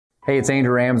Hey, it's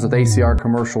Andrew Rams with ACR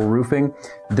Commercial Roofing.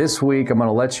 This week, I'm going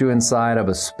to let you inside of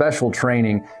a special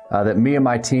training that me and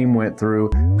my team went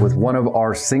through with one of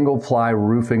our single-ply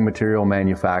roofing material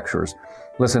manufacturers.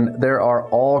 Listen, there are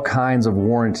all kinds of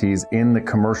warranties in the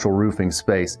commercial roofing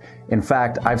space. In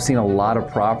fact, I've seen a lot of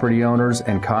property owners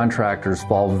and contractors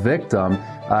fall victim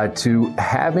to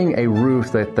having a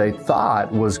roof that they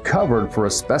thought was covered for a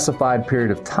specified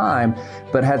period of time,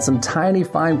 but had some tiny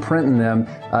fine print in them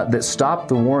that stopped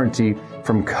the warranty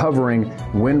from covering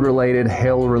wind-related,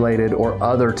 hail-related, or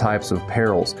other types of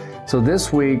perils. So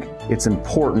this week, it's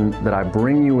important that I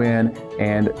bring you in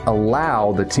and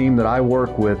allow the team that I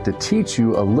work with to teach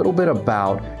you a little bit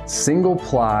about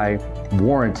single-ply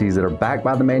warranties that are backed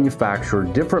by the manufacturer,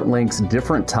 different lengths,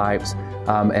 different types,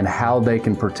 and how they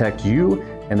can protect you,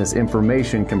 and this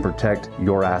information can protect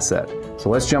your asset. So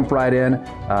let's jump right in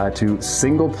to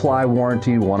Single-Ply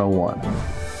Warranty 101.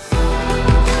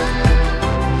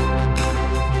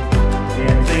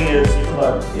 And the thing is, you talk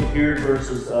about adhered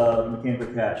versus mechanical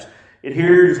attached.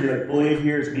 Adhered is like fully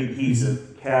adhered, it's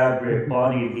adhesive, fabric,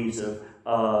 bonding adhesive,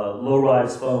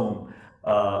 low-rise foam.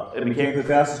 And mechanical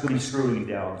attached is going to be screwing it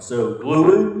down. So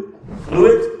glue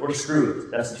it, or screw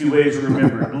it. That's two ways to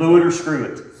remember it. Glue it or screw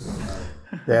it.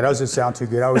 Yeah, that doesn't sound too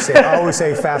good. I always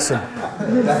say fasten.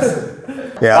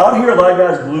 Yeah. I don't hear a lot of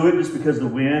guys glue it just because of the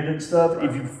wind and stuff.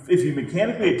 If you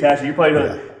mechanically attach it, you're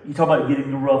probably you talk about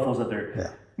getting the ruffles up there. Yeah.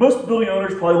 Most building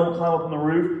owners probably won't climb up on the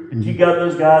roof. But you got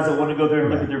those guys that want to go there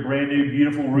and look at their brand new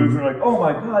beautiful roof and they're like, "Oh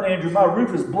my God, Andrew, my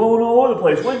roof is blowing all over the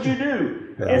place. What did you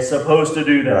do?" Yeah. It's supposed to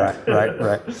do that.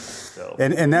 Right. So.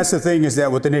 And that's the thing, is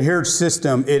that with an adhered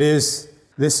system, this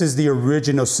is the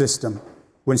original system.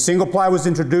 When single ply was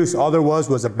introduced, all there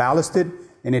was a ballasted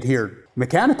and adhered.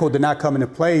 Mechanical did not come into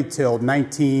play till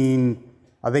around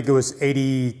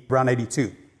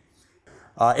 82.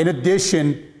 In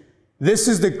addition, this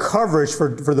is the coverage for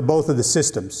both of the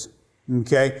systems.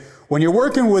 Okay, when you're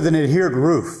working with an adhered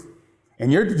roof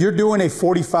and you're doing a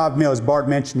 45 mil, as Bart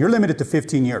mentioned, you're limited to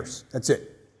 15 years. That's it.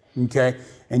 Okay,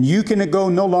 and you can go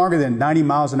no longer than 90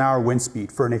 miles an hour wind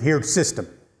speed for an adhered system.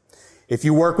 If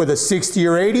you work with a 60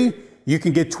 or 80, you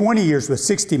can get 20 years with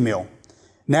 60 mil.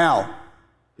 Now,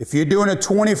 if you're doing a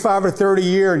 25 or 30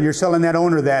 year and you're telling that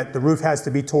owner that the roof has to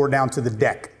be torn down to the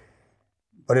deck,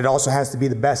 but it also has to be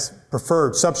the best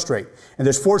preferred substrate. And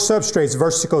there's 4 substrates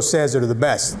Versico says that are the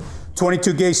best.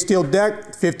 22 gauge steel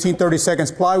deck, 15-30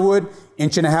 seconds plywood,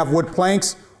 1.5 inch wood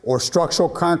planks, or structural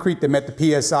concrete that met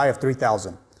the PSI of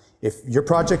 3,000. If your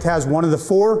project has one of the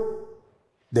 4,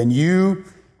 then you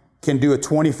can do a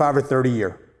 25 or 30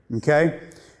 year, okay?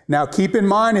 Now keep in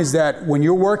mind is that when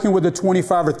you're working with a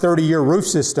 25 or 30 year roof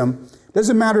system,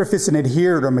 doesn't matter if it's an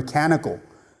adhered or mechanical,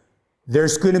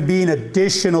 there's going to be an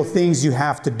additional things you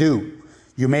have to do.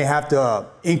 You may have to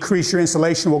increase your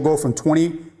insulation, will go from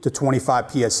 20 to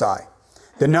 25 PSI.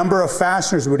 The number of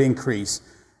fasteners would increase.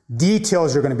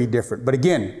 Details are going to be different. But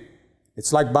again,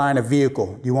 it's like buying a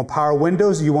vehicle. Do you want power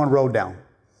windows or you want roll down?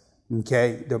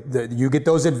 Okay, you get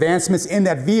those advancements in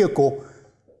that vehicle.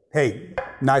 Hey,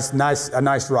 a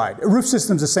nice ride. A roof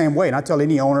system's the same way. And I tell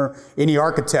any owner, any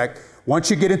architect,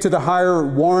 once you get into the higher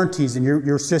warranties and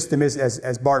your system is,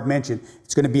 as Bart mentioned,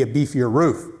 it's going to be a beefier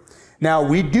roof. Now,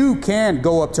 we can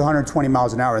go up to 120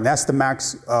 miles an hour, and that's the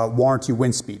max warranty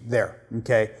wind speed there,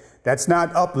 okay? That's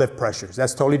not uplift pressures.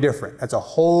 That's totally different. That's a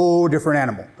whole different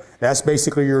animal. That's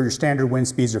basically your standard wind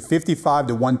speeds are 55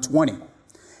 to 120.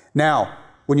 Now,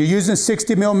 when you're using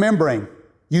 60 mil membrane,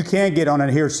 you can get on an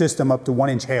adhered system up to 1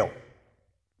 inch hail,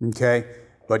 okay?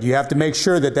 But you have to make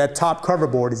sure that that top cover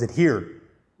board is adhered,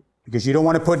 because you don't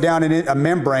want to put down a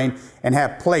membrane and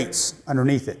have plates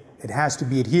underneath it. It has to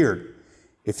be adhered.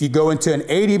 If you go into an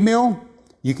 80 mil,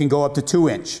 you can go up to 2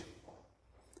 inch.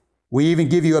 We even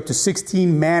give you up to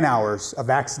 16 man hours of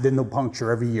accidental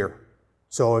puncture every year.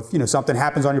 So if something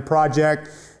happens on your project,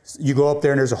 you go up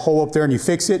there and there's a hole up there and you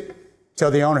fix it,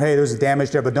 tell the owner, hey, there's a damage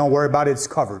there, but don't worry about it, it's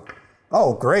covered.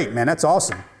 Oh, great, man, that's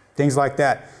awesome. Things like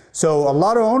that. So a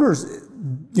lot of owners,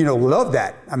 love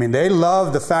that. I mean, they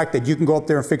love the fact that you can go up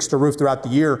there and fix the roof throughout the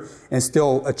year and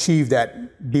still achieve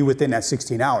that, be within that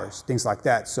 16 hours, things like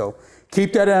that. So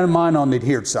keep that in mind on the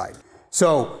adhered side.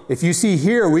 So if you see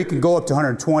here, we can go up to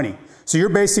 120. So you're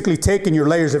basically taking your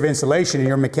layers of insulation and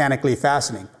you're mechanically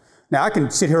fastening. Now I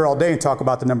can sit here all day and talk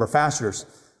about the number of fasteners.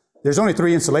 There's only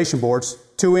 3 insulation boards,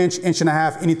 2 inch,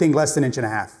 1.5 inch, anything less than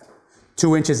 1.5 inch.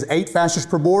 2 inches is 8 fasteners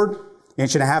per board.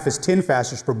 1.5 inch is 10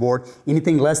 fasteners per board.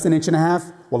 Anything less than 1.5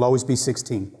 inch will always be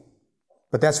 16.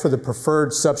 But that's for the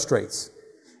preferred substrates.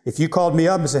 If you called me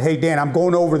up and said, hey, Dan, I'm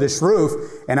going over this roof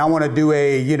and I want to do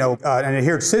an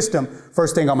adhered system,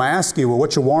 first thing I'm going to ask you, well,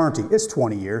 what's your warranty? It's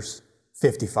 20 years,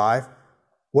 55.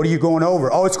 What are you going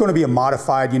over? Oh, it's going to be a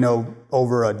modified, you know,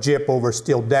 over a gyp, over a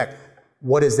steel deck.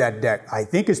 What is that deck? I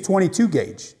think it's 22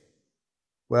 gauge.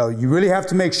 Well, you really have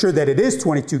to make sure that it is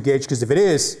 22 gauge, because if it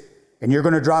is, and you're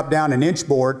going to drop down an inch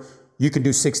board, you can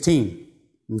do 16,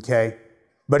 okay?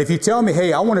 But if you tell me,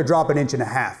 hey, I want to drop 1.5 inches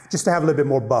just to have a little bit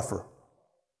more buffer,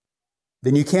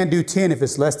 then you can't do 10 if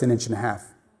it's less than 1.5 inches.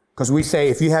 Because we say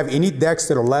if you have any decks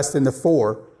that are less than the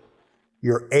 4,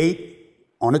 your 8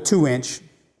 on a 2-inch,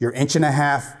 your 1.5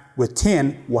 inches with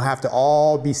 10 will have to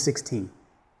all be 16.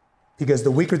 Because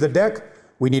the weaker the deck,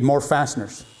 we need more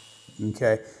fasteners,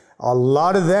 okay? A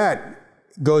lot of that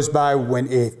goes by when,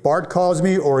 if Bart calls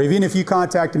me, or even if you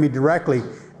contacted me directly,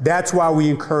 that's why we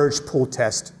encourage pull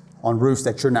test on roofs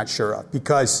that you're not sure of.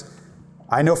 Because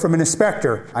I know from an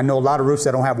inspector, I know a lot of roofs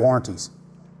that don't have warranties.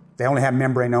 They only have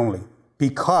membrane only,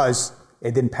 because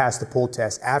it didn't pass the pull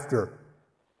test after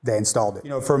they installed it.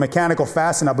 You know, for a mechanical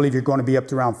fasten, I believe you're going to be up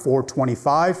to around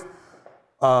 425.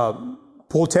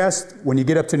 Pull test, when you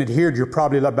get up to an adhered, you're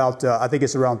probably about, I think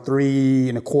it's around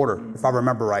 3.25, if I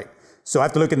remember right. So I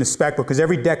have to look in the spec book, because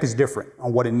every deck is different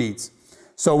on what it needs.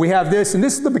 So we have this, and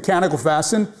this is the mechanical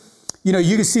fasten. You know,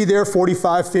 you can see there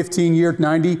 45, 15 year,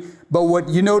 90. But what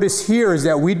you notice here is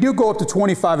that we do go up to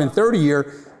 25 and 30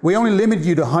 year. We only limit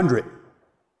you to 100.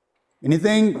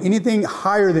 Anything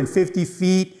higher than 50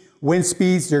 feet, wind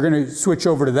speeds, you're going to switch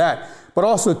over to that. But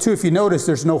also, too, if you notice,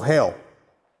 there's no hail,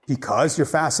 because you're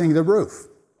fastening the roof.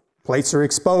 Plates are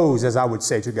exposed, as I would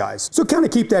say to you guys. So kind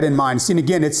of keep that in mind. See, and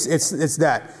again, it's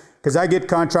that. Because I get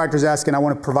contractors asking, I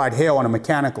want to provide hail on a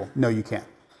mechanical. No, you can't.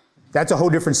 That's a whole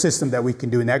different system that we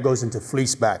can do, and that goes into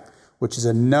fleece back, which is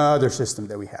another system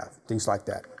that we have, things like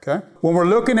that, okay? When we're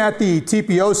looking at the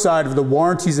TPO side of the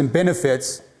warranties and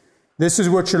benefits, this is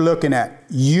what you're looking at.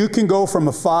 You can go from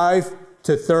a 5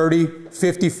 to 30,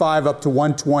 55 up to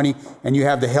 120, and you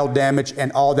have the hail damage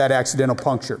and all that accidental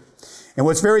puncture. And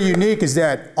what's very unique is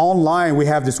that online we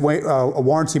have this a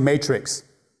warranty matrix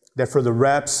that for the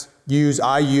reps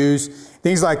I use,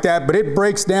 things like that, but it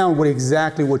breaks down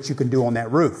exactly what you can do on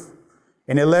that roof.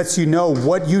 And it lets you know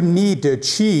what you need to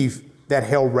achieve that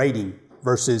hail rating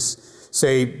versus,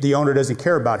 say, the owner doesn't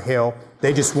care about hail.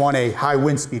 They just want a high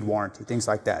wind speed warranty, things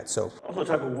like that. So also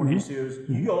type of warranties too is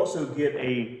you also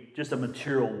get just a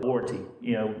material warranty.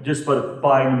 You know, just by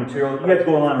buying the material, you have to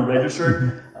go online and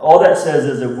register. All that says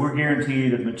is that we're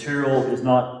guaranteed that the material is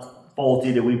not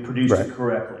faulty, that we produced it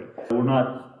correctly. We're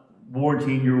not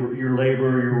warranting your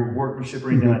labor, your workmanship,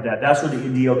 or anything like that. That's where the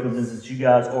NDL comes in. Since you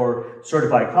guys are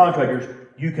certified contractors,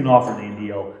 you can offer the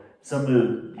NDL. Some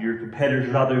of your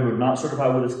competitors out there who are not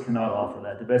certified with us cannot offer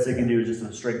that. The best they can do is just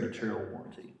a straight material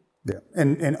warranty. Yeah,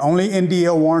 and only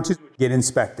NDL warranties get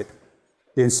inspected.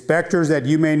 The inspectors that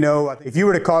you may know, if you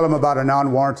were to call them about a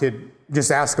non-warranted,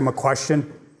 just ask them a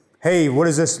question. Hey, what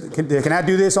is this? Can I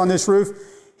do this on this roof?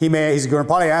 He's going to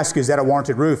probably ask you, is that a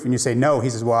warranted roof? And you say no.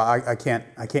 He says, well, I can't.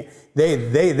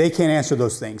 They can't answer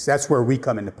those things. That's where we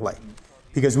come into play,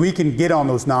 because we can get on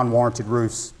those non-warranted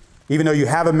roofs, even though you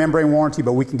have a membrane warranty,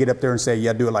 but we can get up there and say,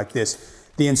 yeah, do it like this.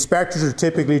 The inspectors are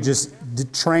typically just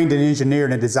trained and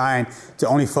engineered and designed to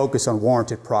only focus on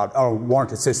warranted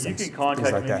systems. You can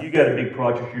contact him. If you got a big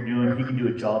project you're doing, he can do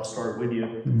a job start with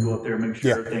you. Go up there and make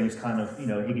sure things kind of, you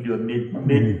know, he can do a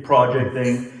mid-project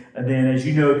thing. And then, as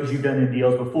you know, because you've done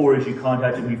NDLs before, as you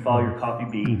contact him, you file your copy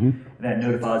B, and that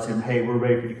notifies him, hey, we're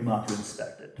ready for you to come out to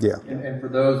inspect it. Yeah. And for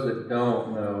those that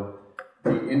don't know, the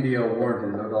NDL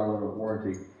warranty, no dollar limit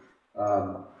warranty,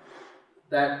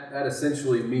 that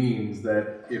essentially means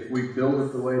that if we build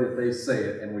it the way that they say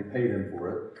it and we pay them for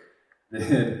it,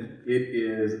 then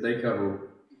they cover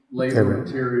labor,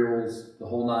 materials, the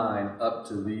whole nine, up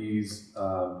to these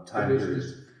time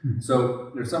periods.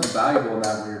 So there's something valuable in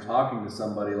that when you're talking to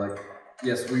somebody like,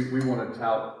 yes, we want to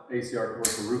tout ACR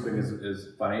Commercial Roofing is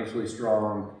financially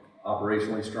strong,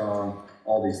 operationally strong,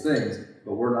 all these things,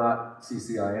 but we're not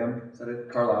CCIM, is that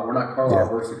it? Carlisle. We're not Carlisle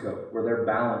Versico, where their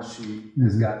balance sheet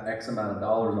has got X amount of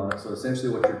dollars on it. So essentially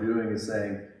what you're doing is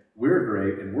saying, we're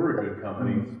great and we're a good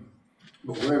company,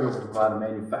 but we're able to provide a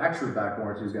manufacturer back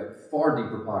warranty who's got far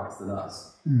deeper pockets than us.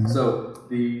 So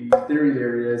the theory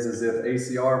there is if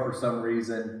ACR for some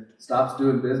reason stops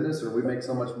doing business, or we make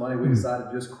so much money we decide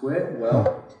to just quit,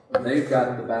 well, they've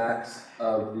got the backs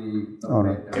of the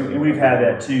and we've had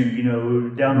that too. You know,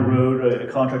 down the road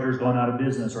a contractor's gone out of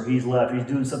business, or he's left, or he's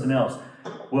doing something else.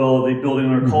 Well, the building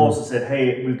owner calls and said,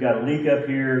 hey, we've got a leak up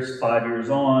here, it's 5 years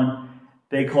on.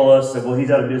 They call us, like, well, he's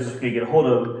out of business, we can't get a hold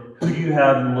of him. Who do you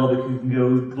have in Lubbock who can go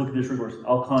look at this report?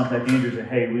 I'll contact Andrew and say,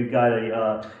 hey, we've got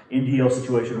a NDL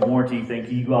situation, a warranty thing.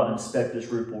 Can you go out and inspect this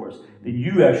roof for us? Then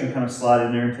you actually kind of slide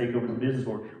in there and take over the business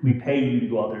for it. We pay you to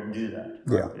go out there and do that.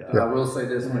 Yeah. I will say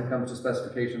this, when it comes to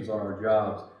specifications on our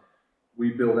jobs,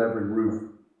 we build every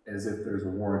roof as if there's a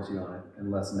warranty on it,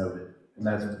 unless noted. And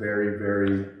that's very,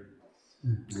 very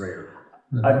rare.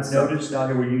 I've noticed out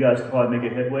here where you guys can probably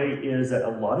make a headway is that a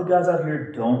lot of guys out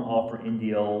here don't offer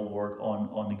NDL work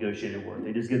on negotiated work.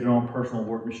 They just get their own personal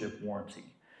workmanship warranty.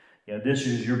 You know, this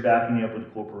is you're backing up with the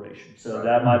corporation. So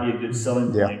that might be a good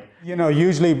selling point. You know,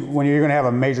 usually when you're going to have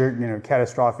a major,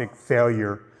 catastrophic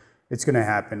failure, it's going to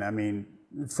happen. I mean,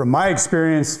 from my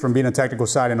experience, from being on the technical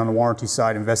side and on the warranty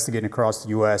side, investigating across the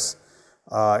U.S.,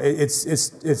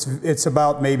 it's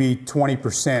about maybe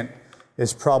 20%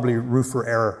 is probably roofer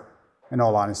error. In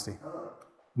all honesty,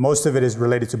 most of it is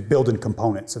related to building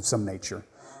components of some nature.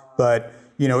 But,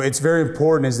 it's very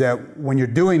important is that when you're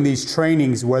doing these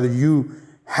trainings, whether you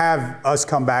have us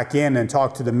come back in and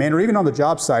talk to the men or even on the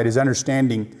job site is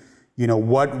understanding,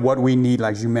 what we need,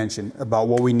 like you mentioned, about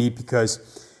what we need,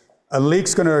 because a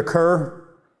leak's going to occur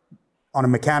on a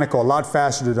mechanical a lot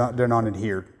faster than on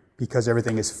adhered, because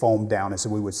everything is foamed down, as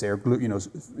we would say, or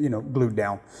glued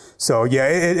down. So yeah,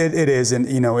 it is. And,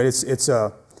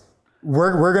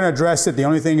 We're going to address it. The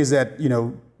only thing is that,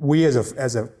 we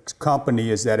as a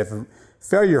company is that if a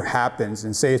failure happens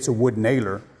and say it's a wood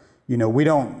nailer,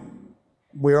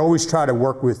 we always try to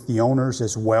work with the owners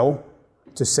as well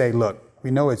to say, look, we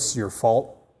know it's your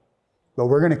fault, but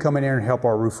we're going to come in here and help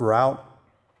our roofer out.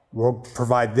 We'll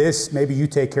provide this. Maybe you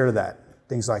take care of that.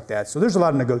 Things like that. So there's a lot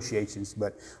of negotiations,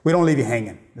 but we don't leave you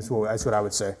hanging. That's what I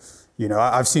would say.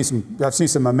 I've seen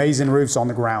some amazing roofs on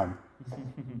the ground.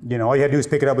 All you had to do is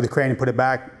pick it up with a crane and put it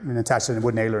back and attach it to a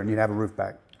wood nailer and you'd have a roof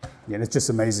back. And it's just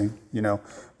amazing,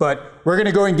 But we're going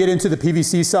to go and get into the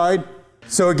PVC side.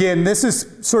 So again, this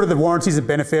is sort of the warranties and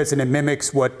benefits, and it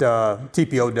mimics what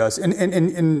TPO does. And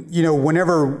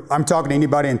whenever I'm talking to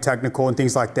anybody in technical and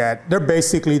things like that, they're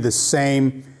basically the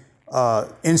same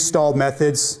install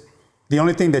methods. The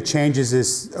only thing that changes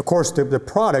is, of course, the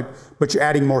product, but you're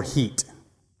adding more heat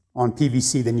on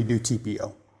PVC than you do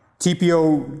TPO.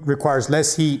 TPO requires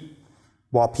less heat,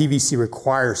 while PVC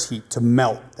requires heat to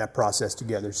melt that process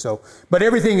together. So, but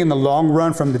everything in the long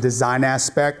run, from the design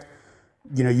aspect,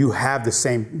 you have the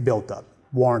same built up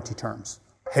warranty terms,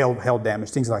 hail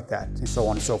damage, things like that, and so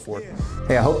on and so forth.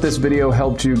 Hey, I hope this video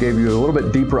helped you, gave you a little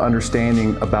bit deeper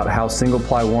understanding about how single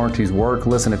ply warranties work.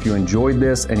 Listen, if you enjoyed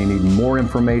this and you need more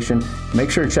information, make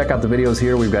sure to check out the videos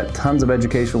here. We've got tons of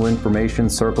educational information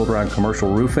circled around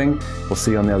commercial roofing. We'll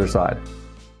see you on the other side.